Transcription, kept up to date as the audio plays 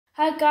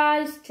Hi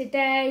guys,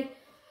 today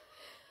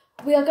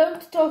we are going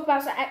to talk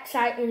about something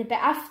exciting a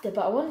bit after,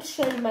 but I want to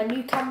show you my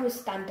new camera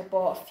stand I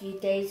bought a few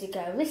days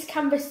ago. This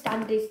camera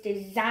stand is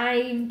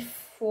designed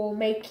for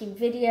making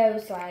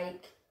videos,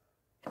 like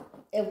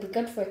it'll be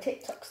good for a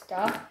TikTok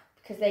star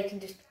because they can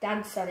just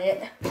dance on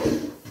it.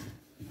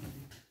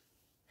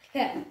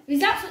 Yeah,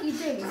 because that's what you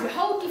do, is you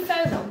hold your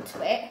phone onto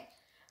it,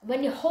 and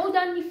when you hold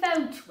on your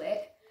phone to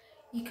it,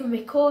 you can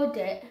record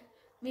it. It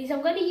means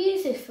I'm going to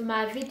use this for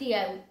my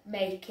video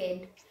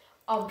making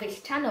on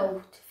this channel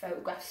to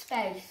photograph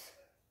space.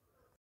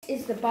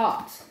 This is the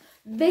box.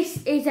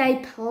 This is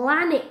a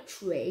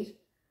planetary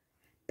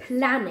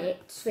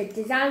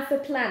design for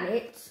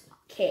planets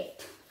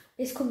kit.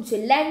 This comes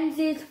with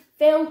lenses,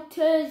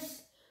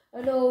 filters,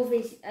 and all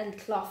this, and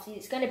cloth.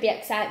 It's going to be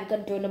exciting. We're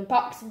going to do an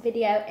unboxing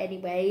video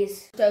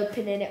anyways. Just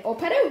opening it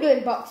up. I don't do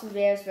unboxing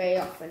videos very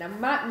often.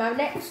 And my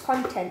next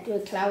content do a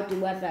cloudy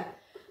weather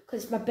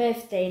because it's my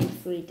birthday in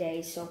 3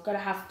 days, so I'm gonna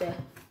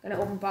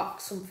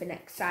unbox something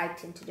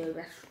exciting to do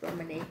with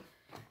astronomy.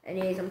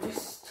 Anyways, I'm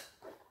just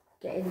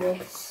getting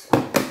this.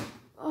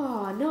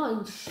 Oh,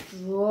 not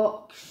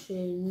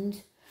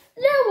instructions.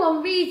 No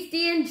one reads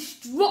the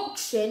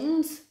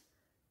instructions.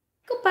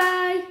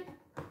 Goodbye.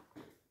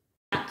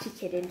 Actually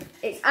kidding.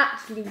 It's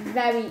actually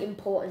very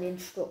important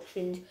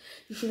instructions.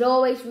 You should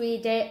always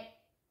read it,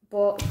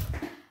 but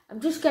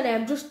I'm just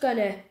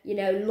gonna, you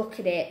know, look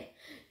at it.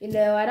 You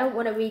know, I don't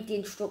want to read the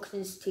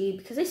instructions to you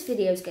because this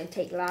video is going to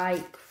take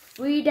like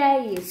 3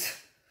 days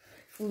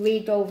if we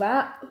read all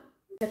that.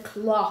 The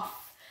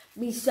cloth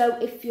means, so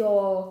if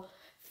your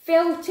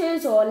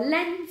filters or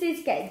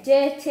lenses get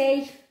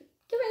dirty,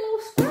 give it a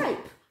little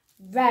scrape.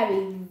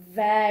 Very,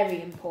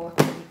 very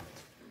important.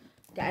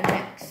 Get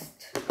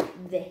next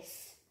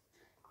this.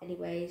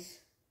 Anyways.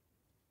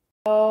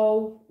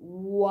 Oh,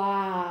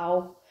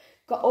 wow.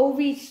 Got all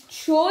these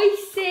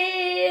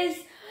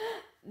choices.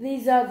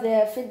 These are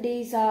the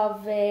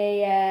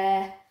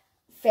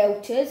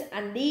filters,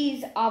 and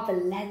these are the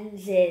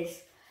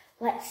lenses.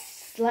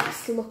 Let's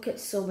look at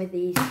some of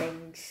these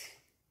things.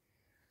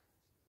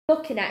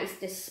 Looking at is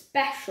the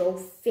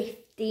special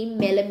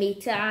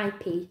 15mm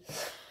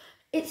eyepiece.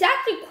 It's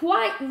actually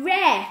quite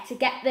rare to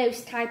get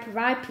those type of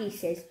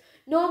eyepieces.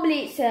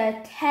 Normally it's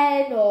a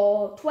 10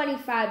 or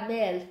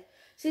 25mm,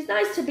 so it's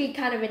nice to be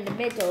kind of in the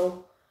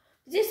middle.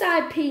 This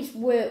eyepiece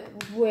work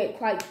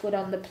quite good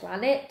on the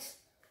planet.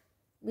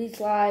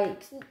 It's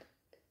like,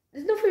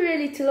 there's nothing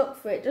really to look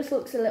for. It just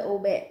looks a little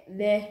bit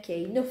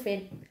murky.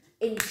 Nothing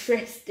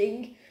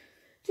interesting.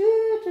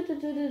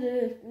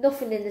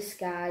 Nothing in the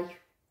sky.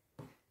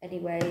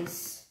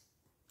 Anyways,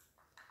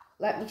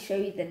 let me show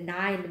you the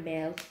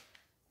 9mm.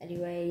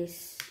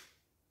 Anyways,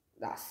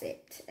 that's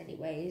it.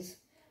 Anyways,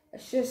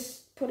 let's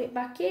just put it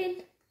back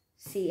in.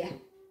 See ya.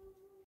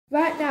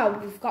 Right now,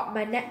 we've got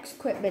my next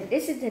equipment.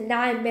 This is the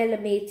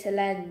 9mm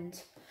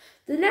lens.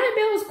 The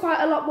 9mm is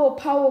quite a lot more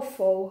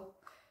powerful.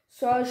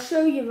 So I'll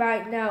show you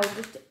right now.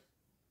 This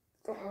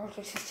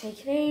is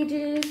taking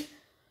ages.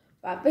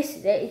 Right, this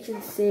is it. You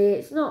can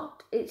see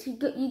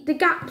the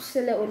gap's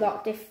a little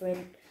lot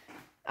different.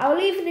 I'll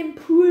even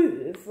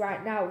improve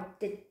right now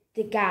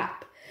the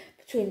gap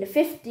between the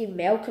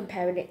 15mm,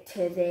 comparing it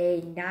to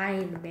the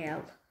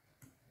 9mm.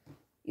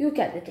 You'll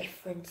get the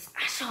difference.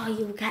 I saw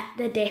you'll get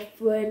the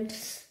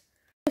difference.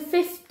 The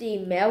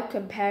 15mm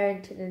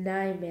comparing to the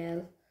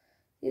 9mm.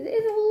 There's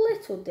a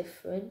little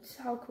difference.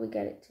 How can we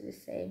get it to the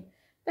same?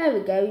 There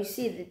we go, you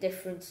see the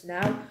difference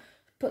now.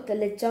 Put the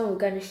lids on, we're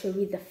going to show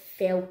you the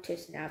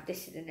filters now.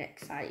 This is an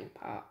exciting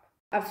part.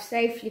 I've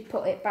safely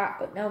put it back,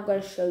 but now I'm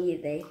going to show you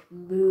the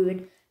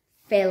moon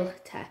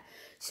filter.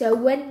 So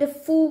when the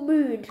full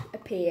moon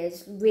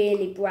appears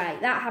really bright,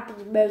 that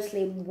happens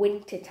mostly in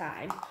winter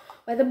time,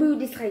 where the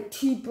moon is like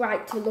too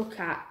bright to look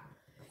at.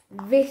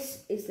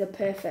 This is the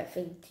perfect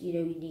thing you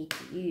need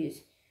to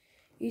use.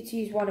 You need to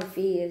use one of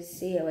these,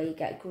 see where you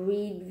get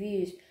green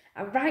views.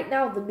 And right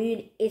now the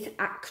moon is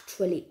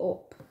actually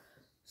up.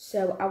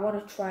 So I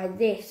want to try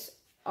this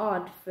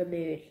on the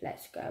moon.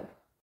 Let's go.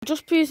 I'm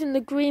just using the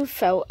green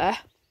filter.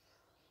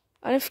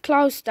 And if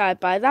clouds die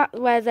by, that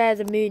where there's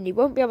the moon, you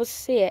won't be able to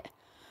see it.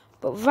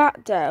 But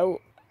that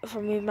though, if I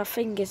move my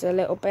fingers a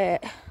little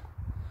bit,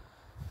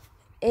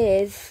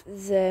 is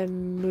the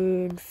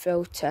moon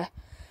filter.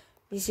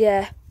 Because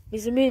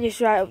the moon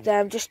is right up there.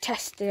 I'm just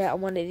testing it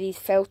on one of these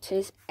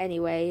filters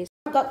anyways.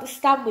 I've got the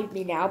stand with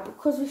me now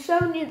because we've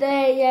shown you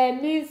the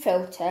moon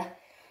filter.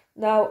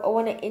 Now I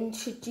want to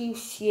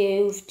introduce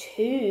you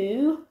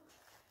to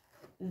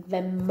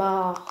the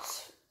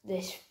Mars.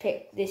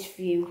 This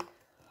view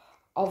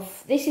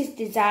of this is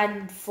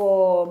designed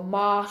for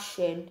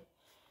Martian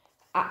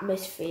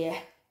atmosphere.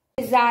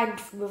 Designed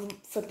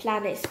for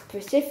planets,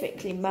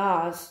 specifically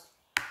Mars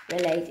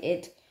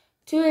related.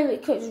 To him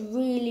it cuts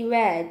really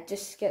red.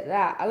 Just get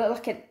that. I look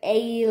like an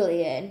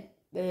alien.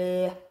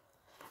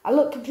 I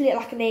look completely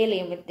like an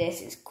alien with this.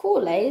 It's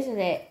cool, isn't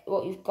it?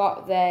 What you've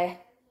got there.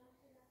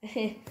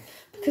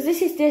 Because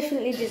this is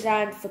definitely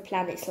designed for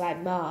planets like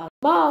Mars.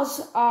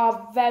 Mars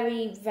are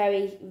very,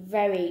 very,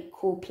 very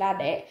cool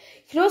planet.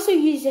 You can also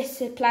use this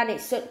to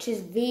planets such as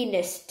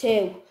Venus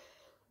too,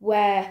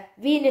 where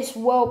Venus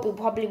will be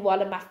probably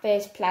one of my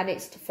first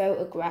planets to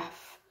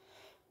photograph.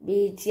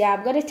 Means, yeah,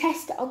 I'm going to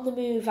test it on the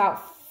moon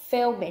without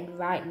filming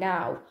right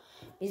now.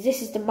 Means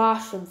this is the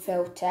Martian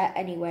filter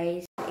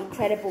anyways.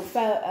 Incredible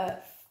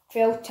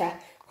filter.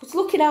 Because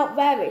looking out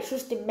there, it's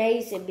just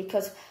amazing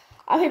because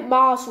I think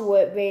Mars will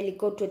work really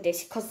good with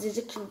this because there's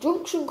a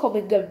conjunction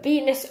coming up,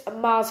 Venus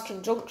and Mars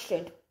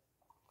conjunction.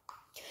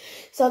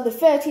 So on the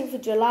 13th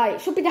of July,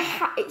 it should be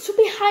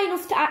high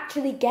enough to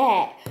actually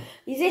get.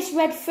 This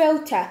red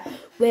filter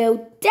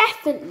will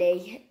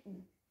definitely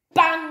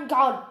bang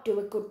on do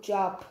a good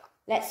job.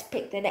 Let's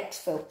pick the next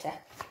filter.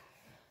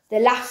 The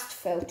last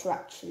filter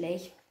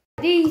actually.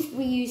 These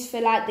we use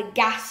for like the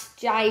gas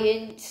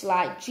giants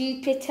like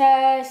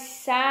Jupiter,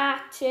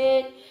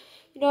 Saturn,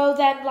 you know,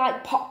 them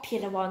like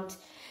popular ones.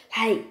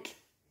 Like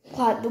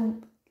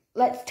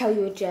let's tell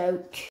you a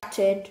joke.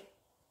 Saturn.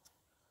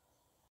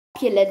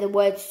 Popular the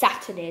word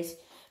Saturn is.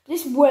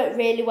 This worked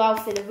really well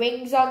for the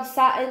rings on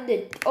Saturn,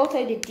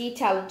 also the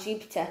detail on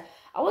Jupiter.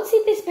 I want to see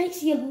if this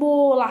makes you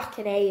more like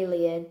an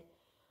alien.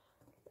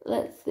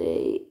 Let's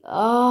see.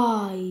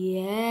 Oh,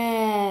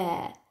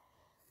 yeah.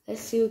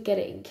 Let's see if we get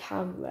it in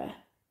camera.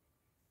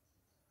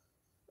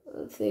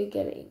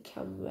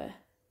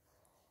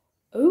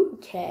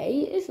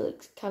 Okay, this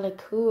looks kind of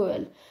cool.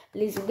 At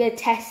least I'm going to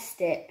test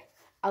it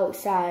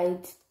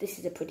outside. This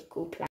is a pretty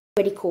cool plan.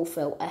 Pretty cool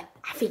filter.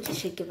 I think you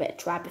should give it a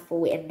try before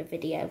we end the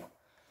video.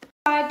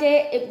 I tried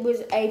it. It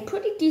was a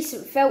pretty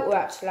decent filter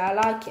actually. I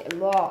like it a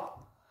lot.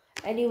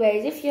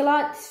 Anyways, if you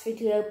like this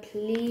video,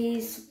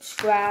 please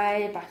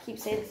subscribe. I keep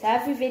saying this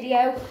every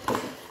video.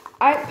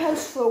 I don't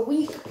post for a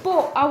week,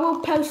 but I will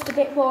post a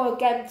bit more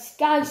again.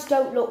 Guys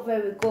don't look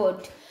very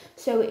good.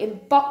 So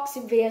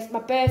unboxing videos, my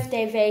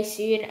birthday very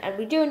soon, and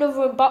we do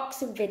another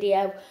unboxing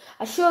video.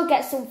 I sure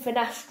get something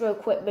Astro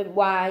equipment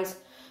wise.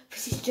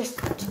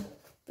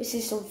 This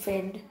is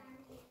something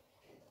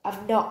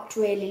I've not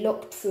really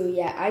looked through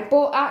yet. I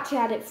actually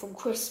had it from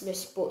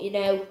Christmas, but you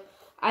know,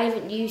 I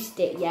haven't used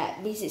it yet.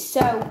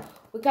 So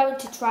we're going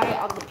to try it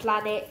on the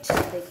planet,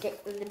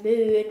 the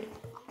moon.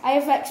 I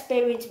have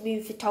experienced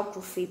moon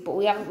photography, but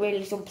we haven't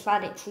really done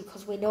planetary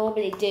because we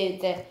normally do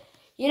the,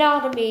 you know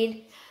what I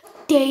mean,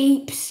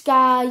 deep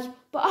sky.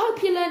 But I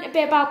hope you learned a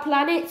bit about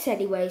planets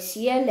anyway.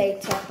 See you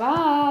later.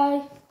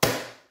 Bye.